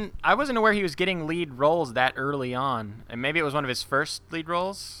 I wasn't aware he was getting lead roles that early on, and maybe it was one of his first lead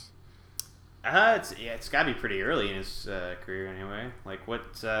roles. It's got to be pretty early in his career anyway. Like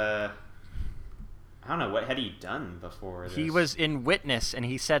what? I don't know, what had he done before this? He was in Witness, and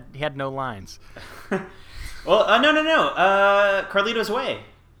he said he had no lines. Well, no. Carlito's Way.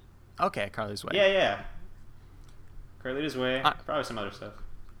 Okay, Carlito's Way. Yeah. Carlito's Way. Probably some other stuff.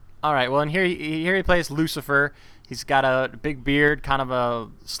 All right. Well, and here he plays Lucifer. He's got a big beard, kind of a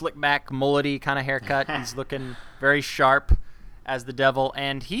slick back, mullety kind of haircut. He's looking very sharp as the devil,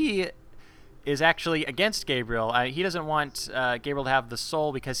 and he is actually against Gabriel. He doesn't want Gabriel to have the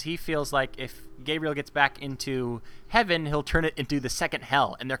soul because he feels like if Gabriel gets back into heaven, he'll turn it into the second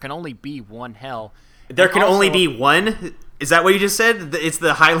hell, and there can only be one hell. There can only be one? Is that what you just said? It's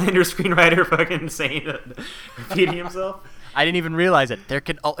the Highlander screenwriter fucking saying that, repeating himself? I didn't even realize it.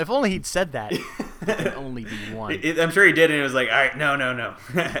 If only he'd said that. There can only be one. I'm sure he did, and it was like, all right, no.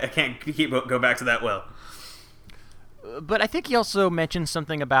 I can't go back to that well. But I think he also mentioned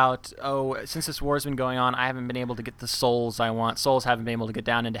something about, since this war's been going on, I haven't been able to get the souls I want. Souls haven't been able to get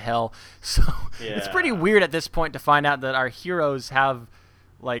down into hell. So It's pretty weird at this point to find out that our heroes have,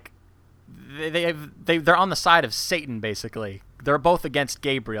 like, they're on the side of Satan, basically. They're both against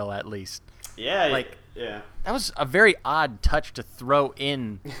Gabriel, at least. Yeah, Like, yeah. that was a very odd touch to throw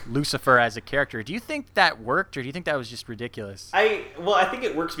in Lucifer as a character. Do you think that worked, or do you think that was just ridiculous? I think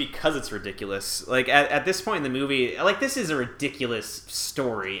it works because it's ridiculous. Like at this point in the movie, like this is a ridiculous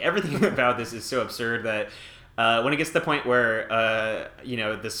story. Everything about this is so absurd that when it gets to the point where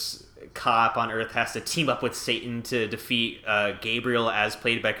this cop on Earth has to team up with Satan to defeat Gabriel, as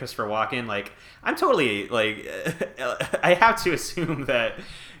played by Christopher Walken, like I'm totally like I have to assume that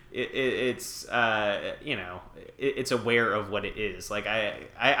it's aware of what it is. Like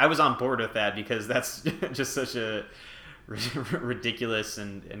I was on board with that because that's just such a ridiculous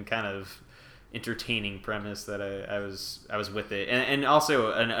and kind of entertaining premise that I was with it. And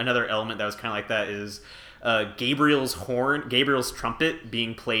also another element that was kind of like that is Gabriel's trumpet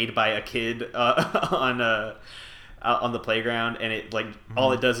being played by a kid on the playground, and it like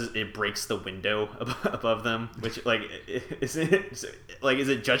all it does is it breaks the window above them, which like is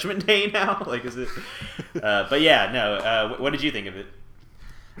it Judgment Day now? Like is it? But yeah, no. What did you think of it?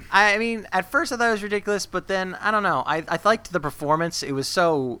 I mean, at first I thought it was ridiculous, but then I don't know. I liked the performance. It was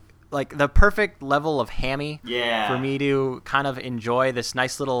so like the perfect level of hammy for me to kind of enjoy this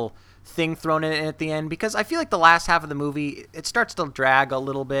nice little thing thrown in at the end, because I feel like the last half of the movie it starts to drag a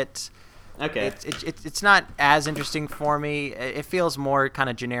little bit. Okay. It's not as interesting for me. It feels more kind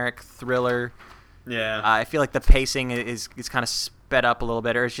of generic thriller. Yeah. I feel like the pacing is kind of sped up a little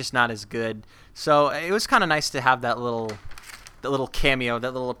bit, or it's just not as good. So it was kind of nice to have that little cameo,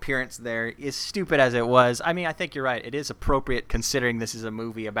 that little appearance there. As stupid as it was, I mean, I think you're right. It is appropriate considering this is a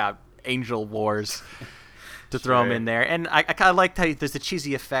movie about angel wars to throw him in there. And I kind of liked how there's the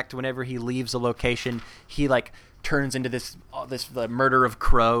cheesy effect whenever he leaves a location. He like turns into the murder of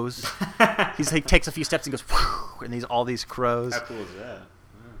crows. He takes a few steps and goes, whew, and all these crows. How cool is that?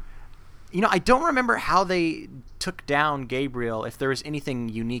 You know, I don't remember how they took down Gabriel, if there was anything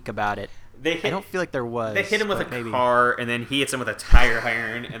unique about it. I don't feel like there was. They hit him with a maybe. car, and then he hits him with a tire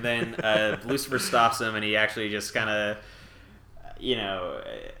iron, and then Lucifer stops him, and he actually just kind of,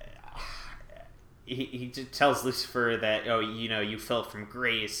 he just tells Lucifer that, you fell from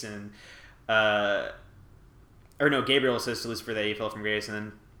grace, and Gabriel says to Lucifer that he fell from grace,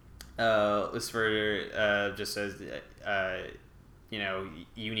 and then Lucifer just says,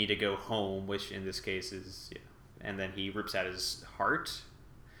 you need to go home, which in this case is, and then he rips out his heart.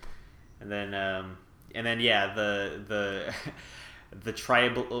 And then the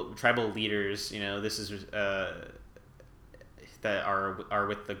tribal leaders, this is that are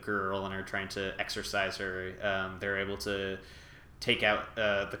with the girl and are trying to exorcise her. They're able to take out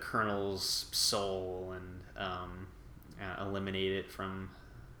the colonel's soul and eliminate it from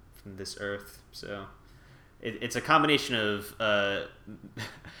this earth. So it's a combination of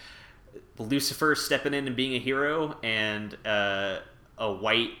Lucifer stepping in and being a hero, and a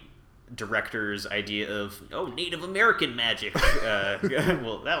white director's idea of Native American magic.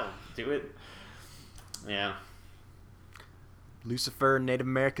 Well, that'll do it. Yeah. Lucifer and Native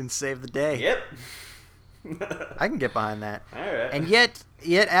Americans save the day. Yep. I can get behind that. All right. And yet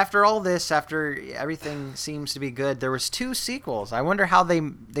after all this, after everything seems to be good, there was 2 sequels. I wonder how they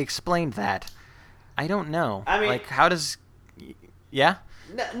explained that. I don't know. I mean, like, how does... Yeah?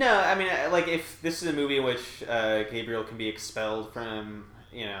 No, I mean, like, if this is a movie in which Gabriel can be expelled from,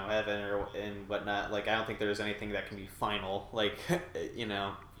 heaven and whatnot, like, I don't think there's anything that can be final. Like,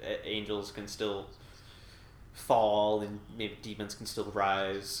 angels can still fall, and maybe demons can still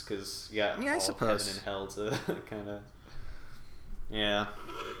rise, because, I suppose. heaven and hell to kind of... Yeah.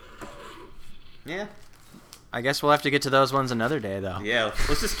 I guess we'll have to get to those ones another day, though. Yeah,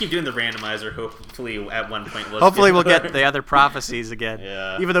 let's just keep doing the randomizer. Hopefully, at one point, we'll get the other prophecies again.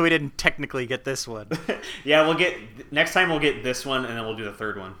 Yeah. Even though we didn't technically get this one. Yeah, next time we'll get this one, and then we'll do the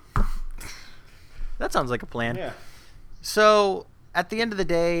third one. That sounds like a plan. Yeah. So at the end of the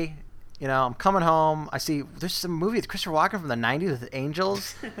day, I'm coming home. I see there's some movie with Christopher Walken from the '90s with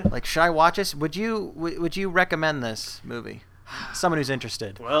angels. Like, should I watch this? Would you recommend this movie? Someone who's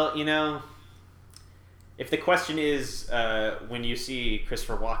interested. Well, if the question is, when you see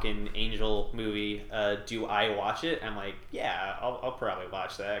Christopher Walken angel movie, do I watch it? I'm like, yeah, I'll probably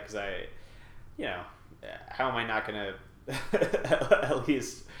watch that, because how am I not gonna at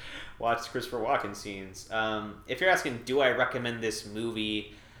least watch Christopher Walken scenes? If you're asking, do I recommend this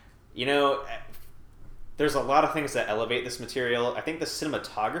movie? There's a lot of things that elevate this material. I think the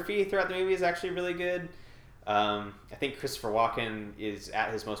cinematography throughout the movie is actually really good. I think Christopher Walken is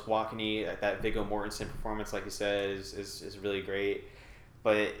at his most Walken-y. That Viggo Mortensen performance, like you said, is really great.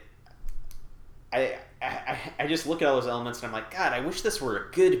 But I just look at all those elements and I'm like, God, I wish this were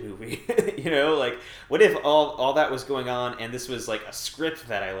a good movie. Like, what if all that was going on and this was like a script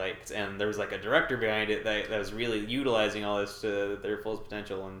that I liked and there was like a director behind it that was really utilizing all this to their fullest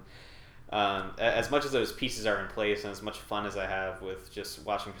potential. And as much as those pieces are in place and as much fun as I have with just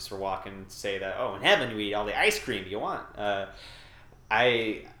watching Christopher Walken say that, oh, in heaven we eat all the ice cream you want,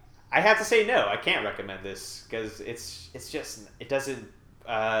 I have to say no, I can't recommend this because it doesn't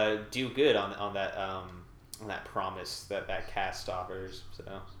do good on that promise that cast offers. So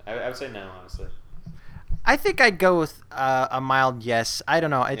I would say no, honestly. I think I'd go with a mild yes. I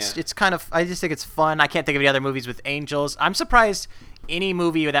don't know. It's kind of. I just think it's fun. I can't think of any other movies with angels. I'm surprised any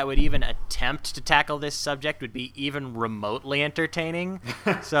movie that would even attempt to tackle this subject would be even remotely entertaining.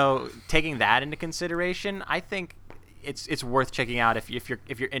 So taking that into consideration, I think it's worth checking out if you're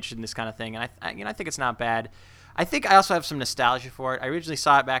interested in this kind of thing. And I think it's not bad. I think I also have some nostalgia for it. I originally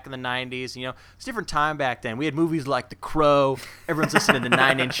saw it back in the 90s. It's a different time back then. We had movies like The Crow. Everyone's listening to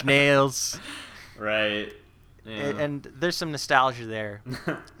Nine Inch Nails. Right. Yeah. And there's some nostalgia there.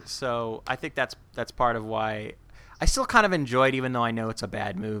 So I think that's part of why I still kind of enjoy it, even though I know it's a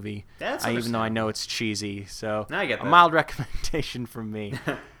bad movie. Even though I know it's cheesy. So I get that. A mild recommendation from me.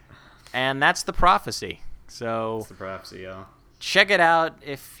 And that's The Prophecy. So It's The Prophecy, y'all. Check it out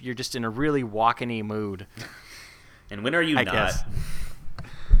if you're just in a really walking-y mood. And when are you not? Guess.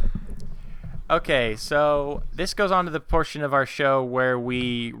 Okay, so this goes on to the portion of our show where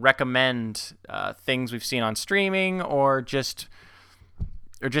we recommend things we've seen on streaming or just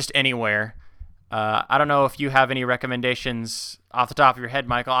anywhere. I don't know if you have any recommendations off the top of your head,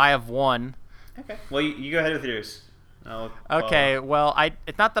 Michael. I have one. Okay. Well, you go ahead with yours. Okay. Well,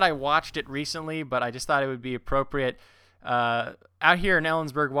 it's not that I watched it recently, but I just thought it would be appropriate. Out here in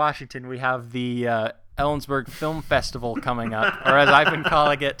Ellensburg, Washington, we have the Ellensburg Film Festival coming up, or as I've been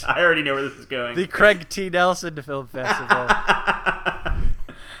calling it, I already know where this is going. The Craig T. Nelson Film Festival.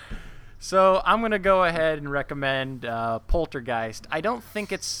 So I'm gonna go ahead and recommend Poltergeist. I don't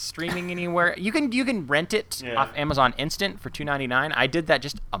think it's streaming anywhere. You can rent it off Amazon Instant for $2.99. I did that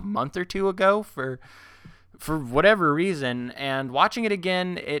just a month or two ago for whatever reason, and watching it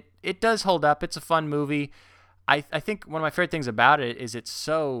again, it does hold up. It's a fun movie. I think one of my favorite things about it is it's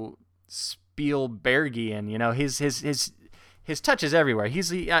so Spielbergian. His touch is everywhere.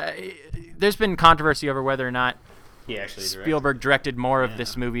 There's been controversy over whether or not he actually Spielberg directed more of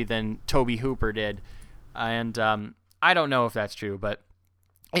this movie than Tobe Hooper did, and I don't know if that's true, but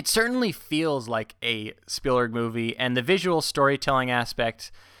it certainly feels like a Spielberg movie, and the visual storytelling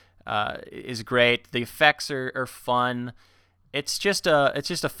aspect is great. The effects are fun. It's just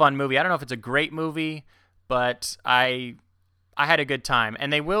a fun movie. I don't know if it's a great movie, but I had a good time,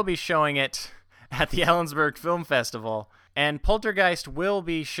 and they will be showing it at the Ellensburg Film Festival, and Poltergeist will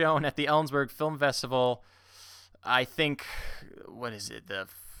be shown at the Ellensburg Film Festival. I think, what is it, the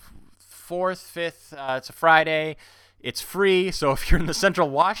 4th, 5th? It's a Friday. It's free, so if you're in the Central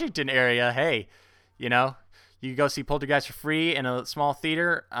Washington area, hey, you can go see Poltergeist for free in a small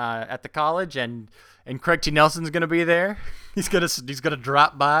theater at the college, and Craig T. Nelson's gonna be there. He's gonna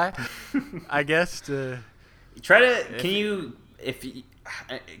drop by, I guess.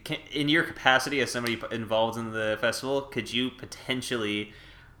 In your capacity as somebody involved in the festival, could you potentially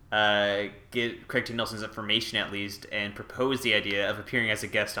get Craig T. Nelson's information at least and propose the idea of appearing as a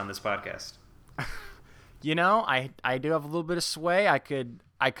guest on this podcast? I do have a little bit of sway. I could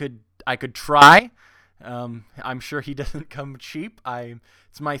try. I'm sure he doesn't come cheap.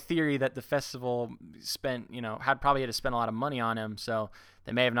 It's my theory that the festival probably had to spend a lot of money on him, so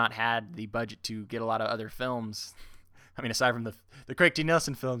they may have not had the budget to get a lot of other films. I mean, aside from the Craig T.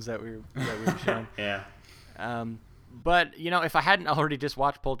 Nelson films that we were showing. Yeah. But if I hadn't already just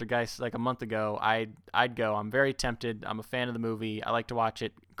watched Poltergeist like a month ago, I'd go. I'm very tempted. I'm a fan of the movie. I like to watch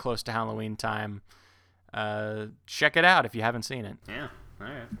it close to Halloween time. Check it out if you haven't seen it. Yeah. All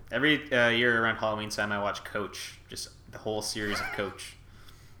right. Every year around Halloween time, I watch Coach, just the whole series of Coach.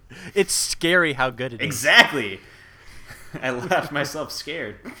 It's scary how good it is. Exactly. I left myself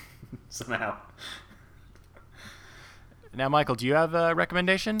scared somehow. Now, Michael, do you have a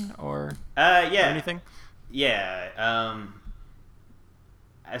recommendation or anything? Yeah.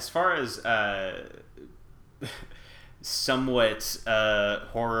 As far as somewhat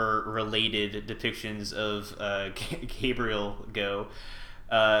horror-related depictions of Gabriel go,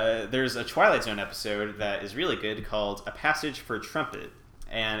 there's a Twilight Zone episode that is really good called A Passage for Trumpet,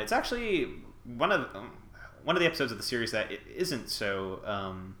 and it's actually one of the episodes of the series that isn't so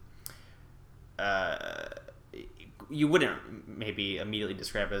you wouldn't maybe immediately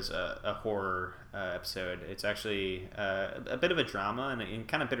describe as a horror episode. It's actually a bit of a drama and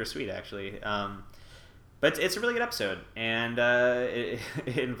kind of bittersweet, actually. But it's a really good episode, and it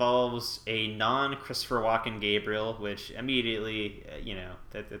involves a non-Christopher Walken Gabriel, which immediately,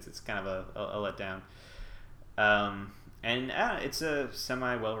 it's kind of a letdown. And it's a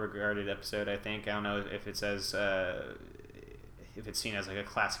semi-well-regarded episode, I think. I don't know if it's seen as like a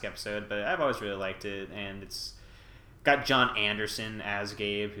classic episode, but I've always really liked it, and it's got John Anderson as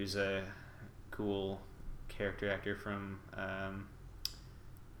Gabe, who's a cool character actor from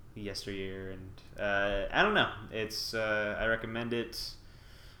yesteryear, and I don't know. It's I recommend it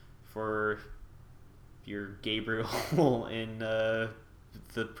for your Gabriel in the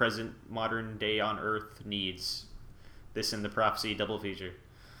present modern day on Earth needs. This and The Prophecy double feature.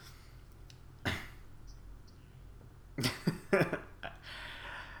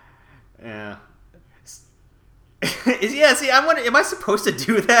 Yeah. Yeah, see, I'm wondering, am I supposed to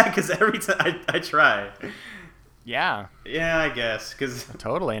do that? Because every time I try. Yeah. Yeah, I guess. Cause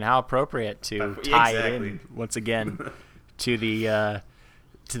totally, and how appropriate to tie it in once again to the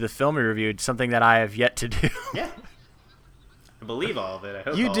film we reviewed, something that I have yet to do. Yeah. I believe all of it. I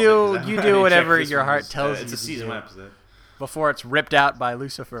hope you all do. Of it, you do whatever this your one heart was, tells you. It's a season 1 episode. Before it's ripped out by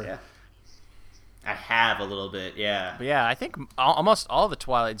Lucifer. Yeah. I have a little bit, yeah. But yeah, I think almost all the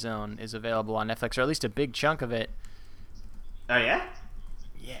Twilight Zone is available on Netflix, or at least a big chunk of it. Oh, yeah?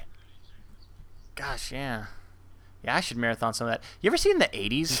 Yeah. Gosh, yeah. Yeah, I should marathon some of that. You ever seen the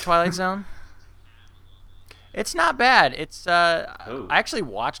 80s Twilight Zone? It's not bad. It's I actually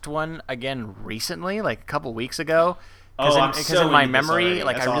watched one again recently, like a couple weeks ago. Because in my memory,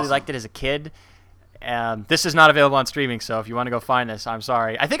 like, I really liked it as a kid. This is not available on streaming, so if you want to go find this, I'm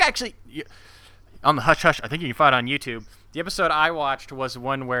sorry. I think actually, on the Hush Hush, I think you can find it on YouTube. The episode I watched was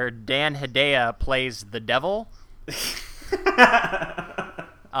one where Dan Hedaya plays the devil. It's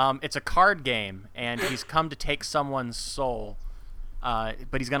a card game, and he's come to take someone's soul,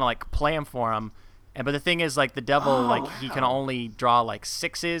 but he's gonna like play him for him. But the thing is, like, the devil, he can only draw like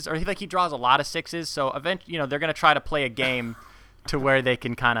sixes, or he draws a lot of sixes. So eventually, they're gonna try to play a game to where they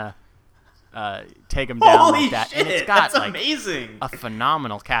can kind of take him down. Holy like that. shit, And it's got that's amazing. a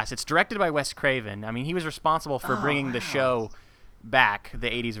phenomenal cast. It's directed by Wes Craven. I mean, he was responsible for bringing the show back, the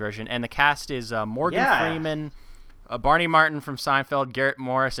 80s version. And the cast is Morgan Freeman, Barney Martin from Seinfeld, Garrett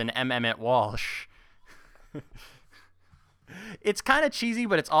Morris, and M. Emmett Walsh. It's kind of cheesy,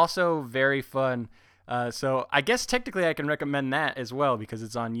 but it's also very fun. So I guess technically I can recommend that as well because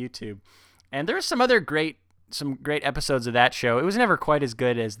it's on YouTube. And there's some great episodes of that show. It was never quite as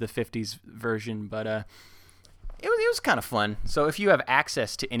good as the 50s version, but it was kind of fun. So if you have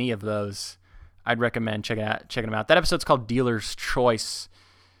access to any of those, I'd recommend checking them out. That episode's called Dealer's Choice.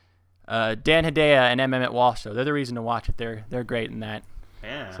 Dan Hedaya and M. Emmett Walsh, so they're the reason to watch it. They're great in that.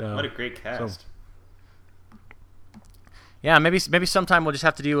 Yeah, so, what a great cast. Yeah, maybe sometime we'll just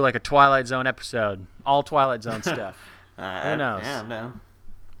have to do like a Twilight Zone episode, all Twilight Zone stuff. Who knows? Yeah,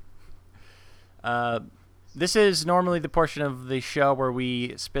 no. This is normally the portion of the show where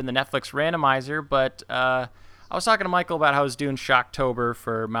we spin the Netflix randomizer, but I was talking to Michael about how I was doing Shocktober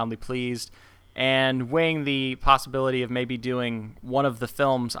for Mildly Pleased, and weighing the possibility of maybe doing one of the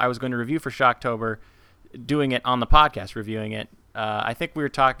films I was going to review for Shocktober, doing it on the podcast, reviewing it. I think we were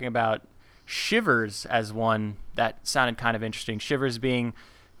talking about Shivers as one that sounded kind of interesting. Shivers being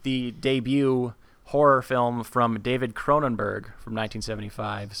the debut horror film from David Cronenberg from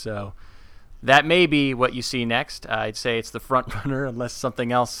 1975. So that may be what you see next. I'd say it's the front runner unless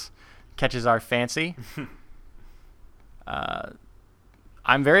something else catches our fancy.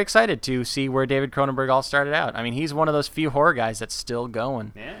 I'm very excited to see where David Cronenberg all started out. I mean, he's one of those few horror guys that's still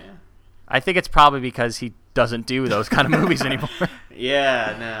going. Yeah. I think it's probably because he doesn't do those kind of movies anymore.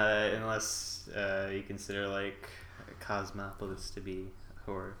 Yeah, no, unless you consider like Cosmopolis to be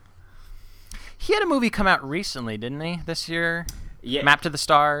horror. He had a movie come out recently, didn't he? This year? Yeah. Map to the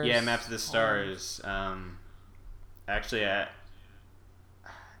Stars? Yeah, Map to the Stars. Actually, I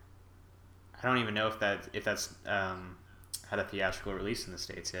don't even know if that's had a theatrical release in the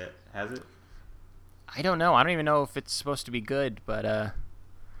States yet. Has it? I don't know. I don't even know if it's supposed to be good, but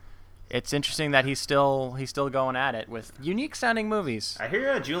it's interesting that he's still going at it with unique sounding movies. I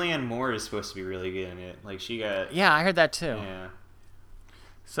hear Julianne Moore is supposed to be really good in it. Like, she got... Yeah, I heard that too. Yeah.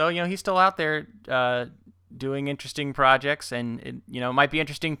 So, he's still out there doing interesting projects, and it might be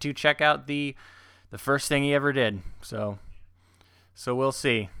interesting to check out the first thing he ever did. So we'll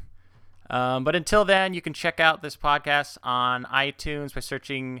see. But until then, you can check out this podcast on iTunes by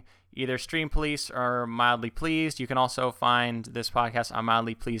searching either Stream Police or Mildly Pleased. You can also find this podcast on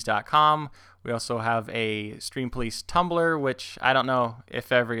mildlypleased.com. We also have a Stream Police Tumblr, which I don't know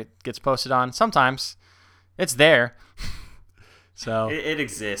if ever it gets posted on. Sometimes it's there. So it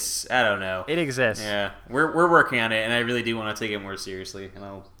exists. I don't know. It exists. Yeah, we're working on it, and I really do want to take it more seriously, and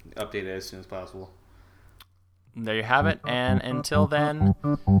I'll update it as soon as possible. There you have it. And until then,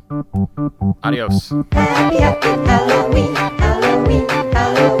 adios. Happy Halloween, Halloween,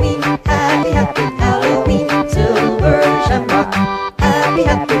 Halloween.